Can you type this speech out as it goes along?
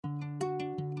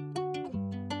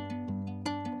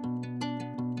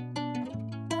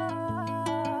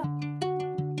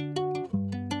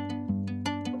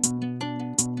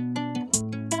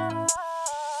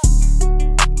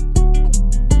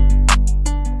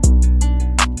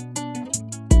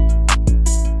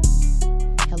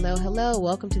Hello,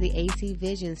 welcome to the AC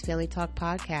Visions Family Talk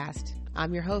Podcast.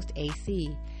 I'm your host,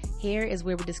 AC. Here is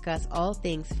where we discuss all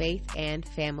things faith and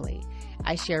family.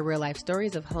 I share real life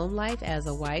stories of home life as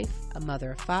a wife, a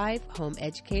mother of 5, home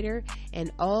educator,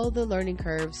 and all the learning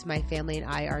curves my family and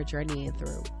I are journeying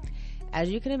through. As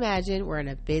you can imagine, we're in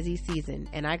a busy season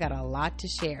and I got a lot to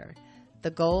share.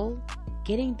 The goal?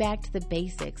 Getting back to the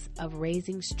basics of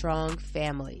raising strong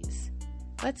families.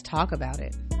 Let's talk about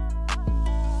it.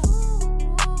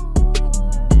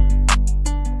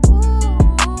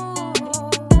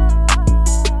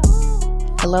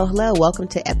 Hello. Welcome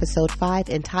to episode 5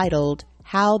 entitled,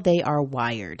 How They Are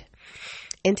Wired.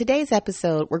 In today's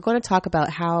episode, we're going to talk about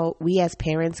how we as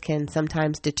parents can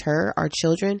sometimes deter our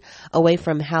children away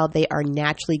from how they are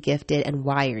naturally gifted and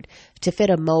wired to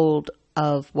fit a mold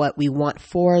of what we want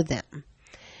for them.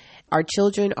 Our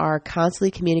children are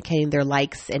constantly communicating their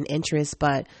likes and interests,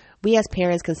 but we as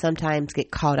parents can sometimes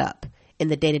get caught up in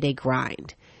the day-to-day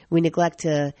grind. We neglect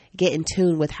to get in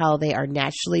tune with how they are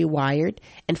naturally wired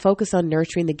and focus on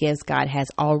nurturing the gifts God has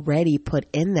already put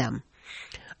in them.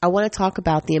 I want to talk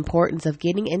about the importance of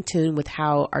getting in tune with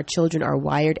how our children are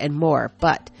wired and more.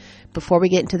 But before we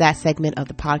get into that segment of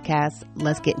the podcast,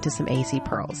 let's get into some AC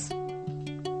pearls.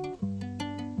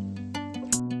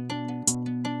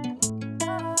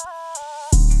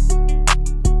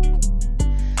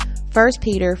 First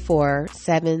Peter 4,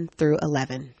 7 through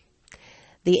 11.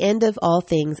 The end of all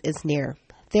things is near.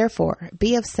 Therefore,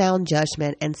 be of sound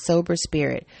judgment and sober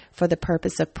spirit for the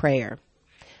purpose of prayer.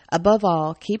 Above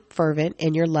all, keep fervent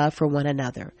in your love for one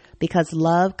another, because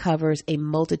love covers a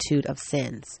multitude of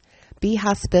sins. Be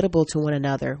hospitable to one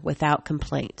another without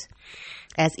complaint.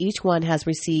 As each one has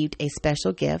received a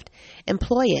special gift,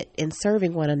 employ it in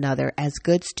serving one another as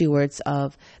good stewards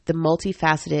of the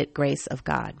multifaceted grace of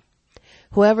God.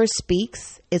 Whoever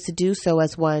speaks is to do so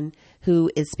as one who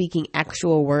is speaking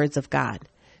actual words of God.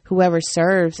 Whoever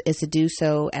serves is to do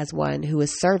so as one who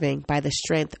is serving by the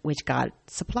strength which God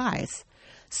supplies,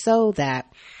 so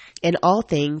that in all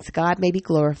things God may be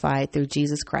glorified through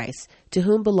Jesus Christ, to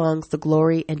whom belongs the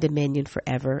glory and dominion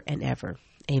forever and ever.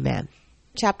 Amen.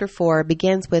 Chapter 4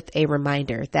 begins with a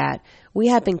reminder that we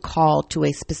have been called to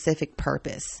a specific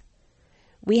purpose.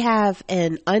 We have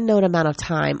an unknown amount of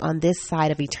time on this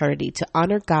side of eternity to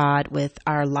honor God with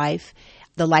our life,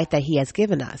 the life that He has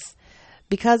given us.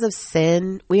 Because of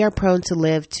sin, we are prone to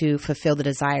live to fulfill the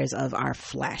desires of our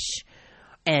flesh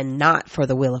and not for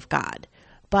the will of God.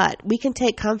 But we can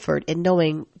take comfort in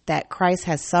knowing that Christ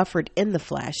has suffered in the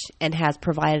flesh and has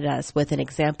provided us with an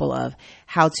example of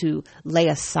how to lay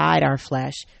aside our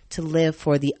flesh to live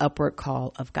for the upward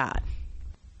call of God.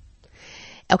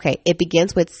 Okay, it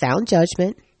begins with sound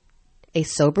judgment, a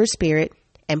sober spirit,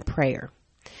 and prayer.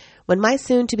 When my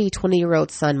soon-to-be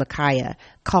 20-year-old son, Micaiah,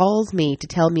 calls me to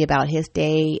tell me about his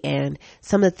day and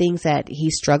some of the things that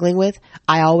he's struggling with,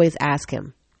 I always ask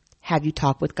him, have you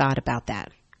talked with God about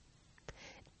that?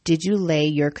 Did you lay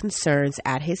your concerns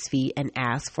at His feet and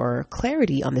ask for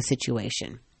clarity on the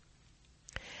situation?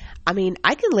 I mean,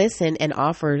 I can listen and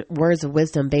offer words of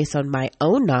wisdom based on my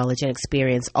own knowledge and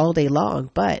experience all day long,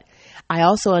 but I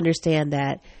also understand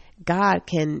that God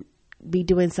can be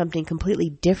doing something completely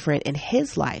different in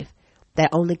his life that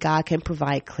only God can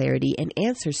provide clarity and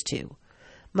answers to.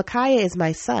 Micaiah is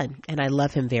my son and I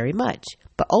love him very much,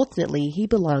 but ultimately he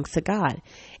belongs to God.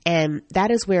 And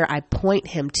that is where I point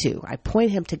him to. I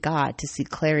point him to God to seek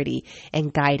clarity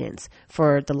and guidance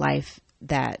for the life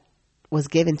that was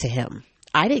given to him.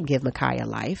 I didn't give Micaiah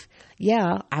life.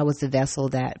 Yeah, I was the vessel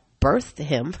that birthed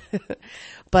him,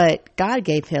 but God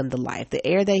gave him the life. The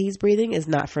air that he's breathing is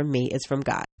not from me, it's from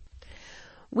God.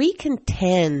 We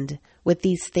contend with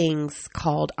these things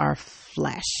called our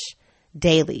flesh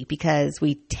daily because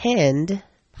we tend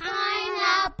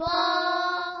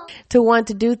to want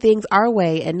to do things our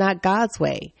way and not God's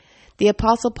way. The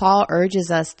Apostle Paul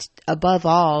urges us above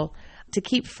all to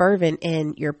keep fervent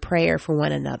in your prayer for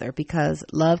one another because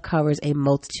love covers a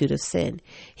multitude of sin.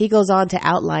 He goes on to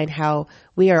outline how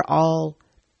we are all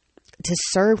to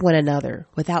serve one another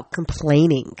without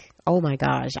complaining. Oh my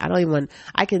gosh.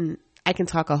 I can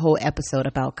talk a whole episode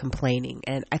about complaining,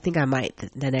 and I think I might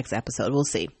the next episode. We'll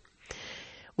see.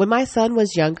 When my son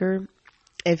was younger,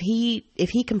 if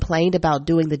he complained about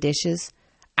doing the dishes,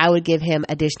 I would give him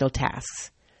additional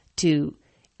tasks to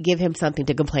give him something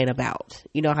to complain about.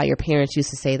 You know how your parents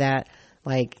used to say that?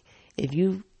 Like, if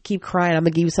you keep crying, I'm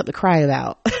going to give you something to cry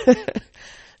about.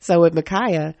 So with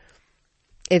Micaiah,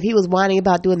 if he was whining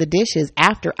about doing the dishes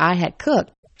after I had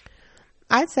cooked,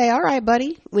 I'd say, all right,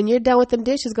 buddy, when you're done with them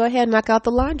dishes, go ahead and knock out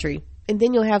the laundry. And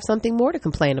then you'll have something more to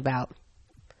complain about.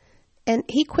 And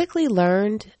he quickly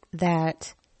learned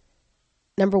that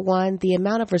Number one, the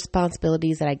amount of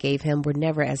responsibilities that I gave him were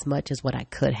never as much as what I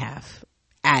could have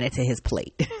added to his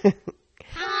plate.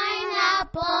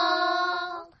 Pineapple.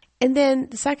 And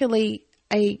then secondly,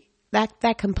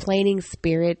 that complaining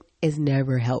spirit is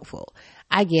never helpful.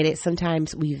 I get it.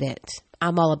 Sometimes we vent.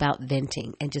 I'm all about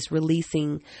venting and just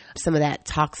releasing some of that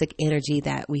toxic energy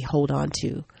that we hold on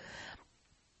to.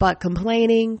 But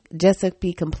complaining, just to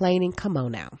be complaining, come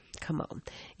on now. Come on.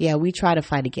 Yeah, we try to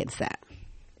fight against that.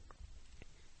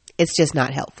 It's just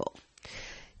not helpful.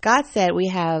 God said we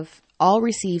have all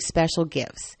received special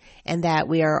gifts and that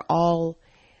we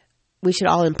should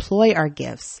all employ our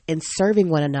gifts in serving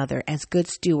one another as good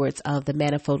stewards of the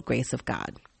manifold grace of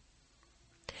God.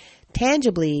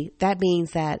 Tangibly, that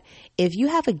means that if you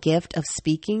have a gift of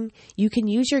speaking, you can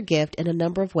use your gift in a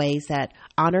number of ways that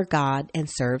honor God and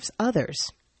serves others.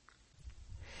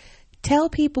 Tell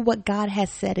people what God has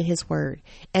said in His Word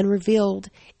and revealed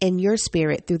in your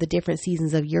spirit through the different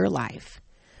seasons of your life.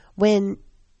 When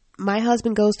my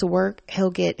husband goes to work, he'll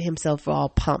get himself all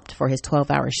pumped for his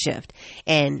 12-hour shift.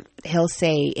 And he'll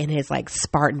say in his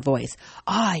Spartan voice,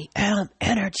 "I am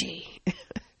energy."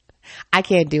 I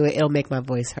can't do it. It'll make my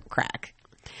voice crack.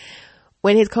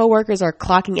 When his coworkers are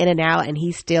clocking in and out and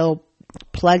he's still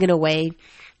plugging away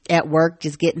at work,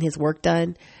 just getting his work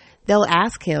done, they'll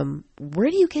ask him, "Where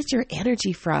do you get your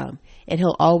energy from?" And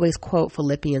he'll always quote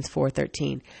Philippians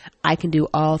 4:13, "I can do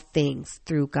all things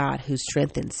through God who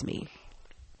strengthens me."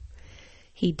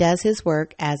 He does his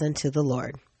work as unto the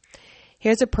Lord.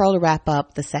 Here's a pearl to wrap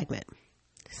up the segment.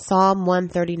 Psalm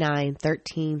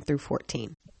 139:13 through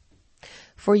 14.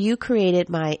 For you created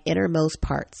my innermost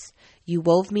parts. You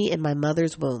wove me in my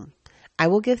mother's womb. I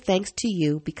will give thanks to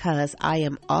you because I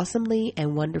am awesomely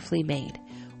and wonderfully made.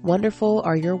 Wonderful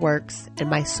are your works, and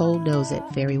my soul knows it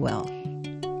very well.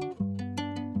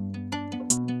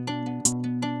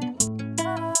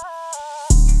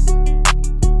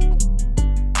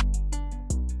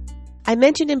 I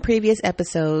mentioned in previous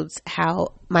episodes how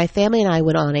my family and I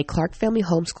went on a Clark Family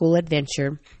Homeschool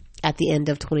adventure at the end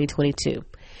of 2022.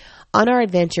 On our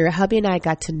adventure, hubby and I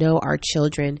got to know our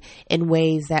children in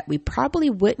ways that we probably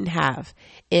wouldn't have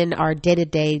in our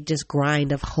day-to-day just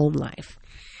grind of home life.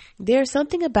 There's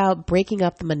something about breaking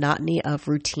up the monotony of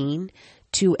routine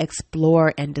to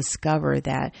explore and discover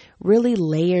that really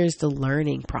layers the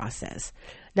learning process.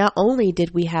 Not only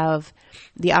did we have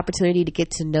the opportunity to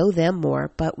get to know them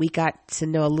more, but we got to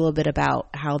know a little bit about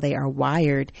how they are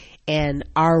wired and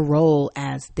our role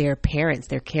as their parents,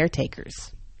 their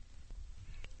caretakers.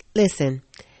 Listen,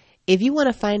 if you want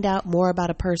to find out more about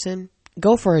a person,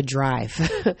 go for a drive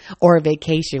or a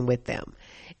vacation with them.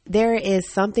 There is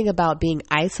something about being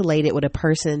isolated with a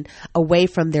person away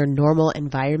from their normal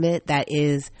environment that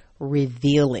is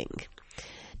revealing.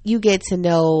 You get to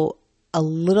know a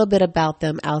little bit about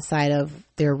them outside of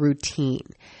their routine.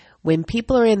 When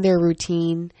people are in their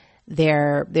routine,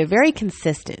 they're very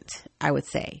consistent, I would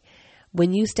say.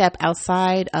 When you step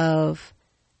outside of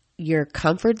your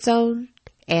comfort zone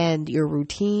and your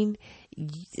routine,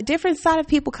 a different side of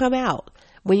people come out.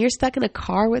 When you're stuck in a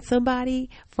car with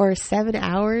somebody for 7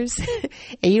 hours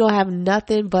and you don't have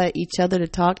nothing but each other to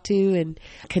talk to and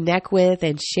connect with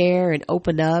and share and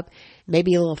open up,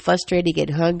 maybe a little frustrated, you get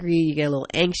hungry, you get a little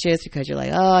anxious because you're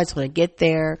like, oh, I just want to get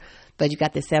there, but you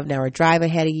got this 7-hour drive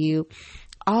ahead of you.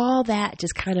 All that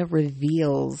just kind of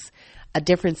reveals a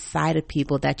different side of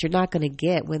people that you're not going to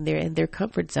get when they're in their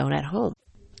comfort zone at home.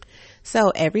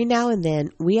 So every now and then,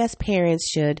 we as parents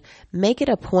should make it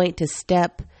a point to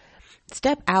step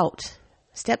out,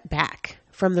 step back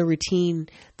from the routine,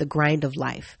 the grind of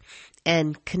life,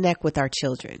 and connect with our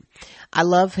children. I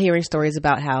love hearing stories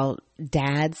about how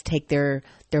dads take their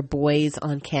boys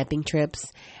on camping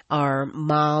trips, or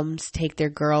moms take their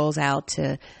girls out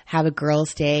to have a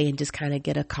girls' day and just kind of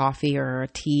get a coffee or a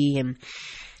tea and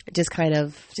just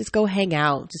go hang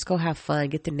out, just go have fun,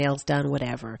 get the nails done,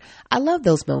 whatever. I love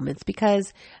those moments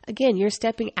because, again, you're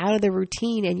stepping out of the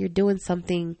routine and you're doing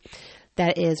something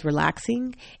that is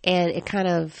relaxing, and it kind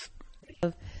of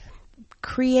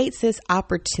creates this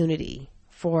opportunity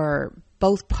for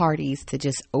both parties to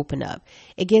just open up.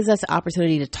 It gives us the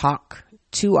opportunity to talk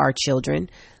to our children,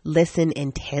 listen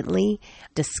intently,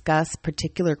 discuss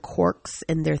particular quirks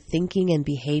in their thinking and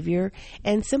behavior,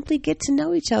 and simply get to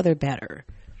know each other better.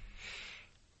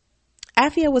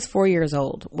 Afia was 4 years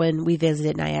old when we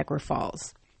visited Niagara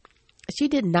Falls. She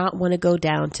did not want to go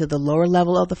down to the lower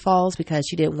level of the falls because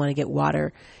she didn't want to get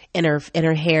water in her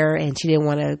hair, and she didn't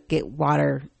want to get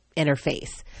water in her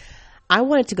face. I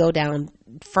wanted to go down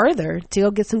further to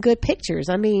go get some good pictures.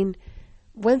 I mean,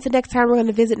 when's the next time we're going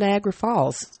to visit Niagara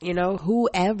Falls? You know,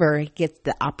 whoever gets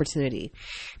the opportunity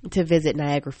to visit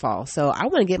Niagara Falls. So I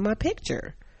want to get my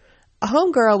picture. A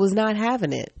homegirl was not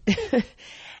having it.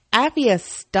 Afia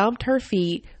stomped her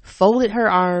feet, folded her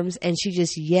arms, and she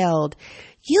just yelled,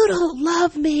 "You don't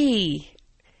love me."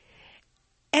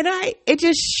 And it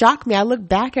just shocked me. I looked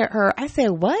back at her. I said,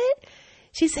 "What?"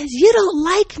 She says, "You don't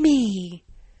like me."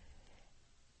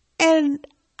 And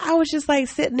I was just like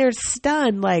sitting there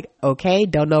stunned, like, okay,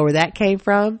 don't know where that came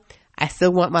from. I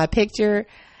still want my picture.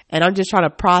 And I'm just trying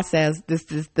to process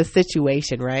the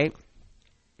situation, right?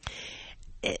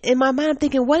 In my mind, I'm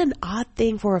thinking, what an odd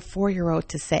thing for a 4-year-old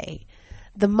to say.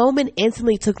 The moment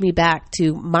instantly took me back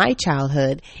to my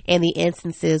childhood and the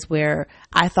instances where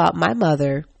I thought my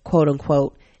mother, quote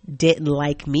unquote, didn't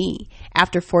like me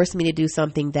after forcing me to do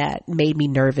something that made me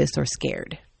nervous or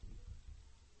scared.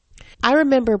 I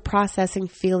remember processing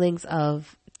feelings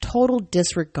of total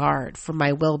disregard for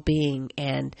my well-being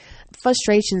and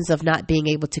frustrations of not being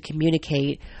able to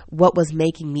communicate what was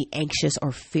making me anxious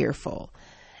or fearful.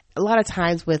 A lot of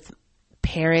times with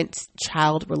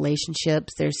parent-child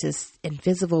relationships, there's this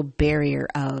invisible barrier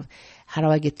of how do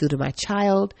I get through to my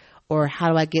child or how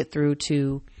do I get through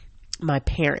to my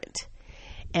parent?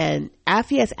 And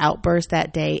Afia's outburst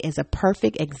that day is a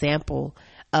perfect example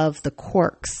of the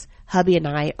quirks hubby and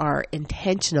I are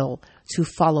intentional to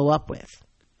follow up with.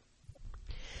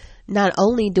 Not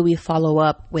only do we follow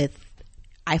up with,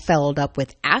 I followed up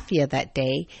with Afia that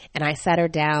day, and I sat her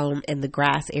down in the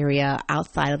grass area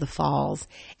outside of the falls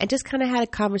and just kind of had a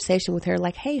conversation with her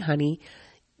like, "Hey, honey,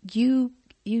 you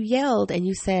yelled and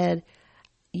you said,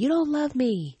 you don't love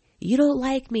me. You don't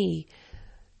like me.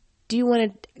 Do you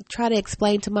want to try to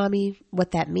explain to mommy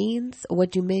what that means?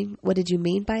 What you mean? What did you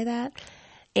mean by that?"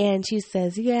 And she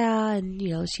says, yeah. And,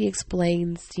 she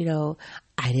explains,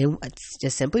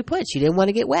 just simply put, she didn't want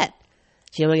to get wet.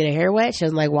 She didn't want to get her hair wet. She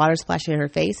doesn't like water splashing in her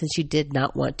face. And she did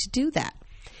not want to do that.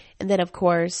 And then, of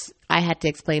course, I had to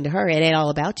explain to her, it ain't all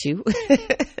about you.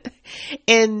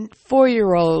 In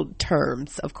 4-year-old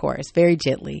terms, of course, very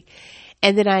gently.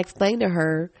 And then I explained to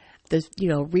her,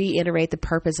 reiterate the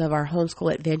purpose of our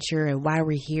homeschool adventure and why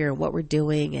we're here and what we're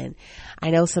doing. And I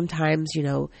know sometimes,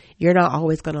 you're not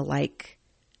always going to like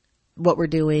what we're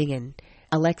doing, and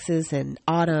Alexis and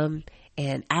Autumn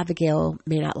and Abigail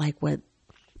may not like what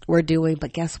we're doing,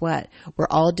 but guess what? We're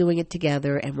all doing it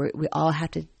together, and we all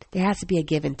have to, there has to be a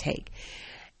give and take.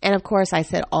 And of course, I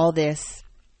said all this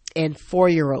in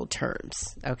 4-year-old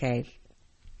terms. Okay.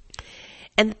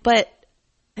 And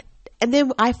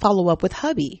then I follow up with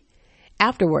hubby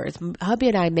afterwards. Hubby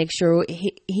and I make sure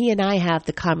he and I have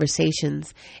the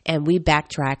conversations and we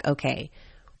backtrack. Okay,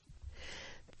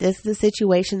 this is the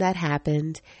situation that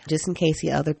happened, just in case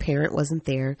the other parent wasn't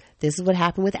there. This is what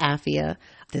happened with Afia.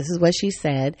 This is what she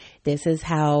said. This is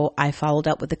how I followed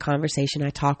up with the conversation. I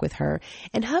talked with her.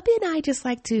 And hubby and I just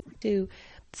like to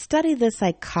study the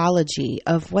psychology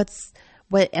of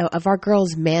of our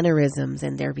girls' mannerisms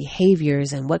and their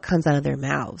behaviors and what comes out of their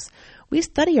mouths. We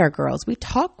study our girls. We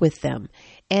talk with them.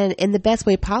 And in the best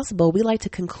way possible, we like to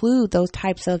conclude those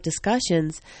types of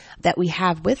discussions that we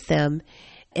have with them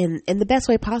in the best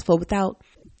way possible without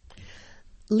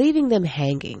leaving them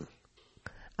hanging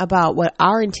about what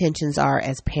our intentions are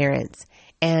as parents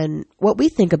and what we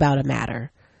think about a matter.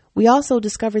 We also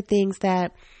discover things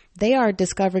that they are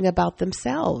discovering about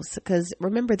themselves, because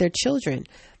remember, they're children.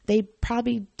 They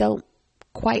probably don't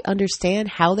quite understand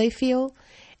how they feel.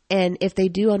 And if they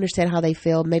do understand how they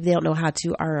feel, maybe they don't know how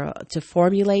to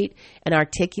formulate and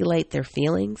articulate their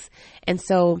feelings. And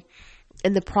so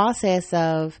in the process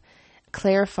of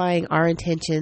clarifying our intentions